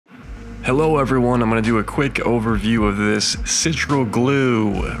Hello everyone, I'm going to do a quick overview of this Citral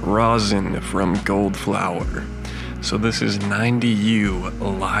Glue Rosin from Goldflower. So this is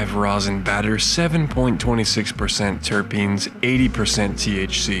 90U live rosin batter, 7.26% terpenes, 80%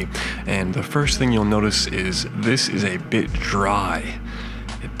 THC. And the first thing you'll notice is this is a bit dry.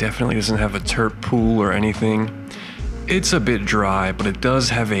 It definitely doesn't have a terp pool or anything. It's a bit dry, but it does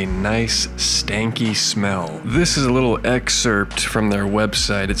have a nice stanky smell. This is a little excerpt from their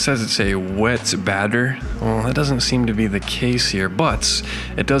website. It says it's a wet batter. Well, that doesn't seem to be the case here, but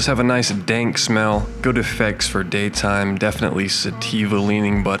it does have a nice dank smell, good effects for daytime, definitely sativa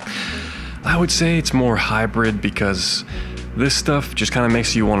leaning, but I would say it's more hybrid because this stuff just kind of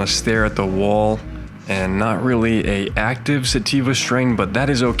makes you want to stare at the wall, and not really a active sativa strain, but that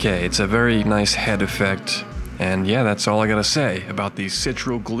is okay. It's a very nice head effect. And yeah, that's all I gotta say about the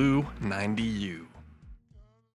Citral Glue 90U.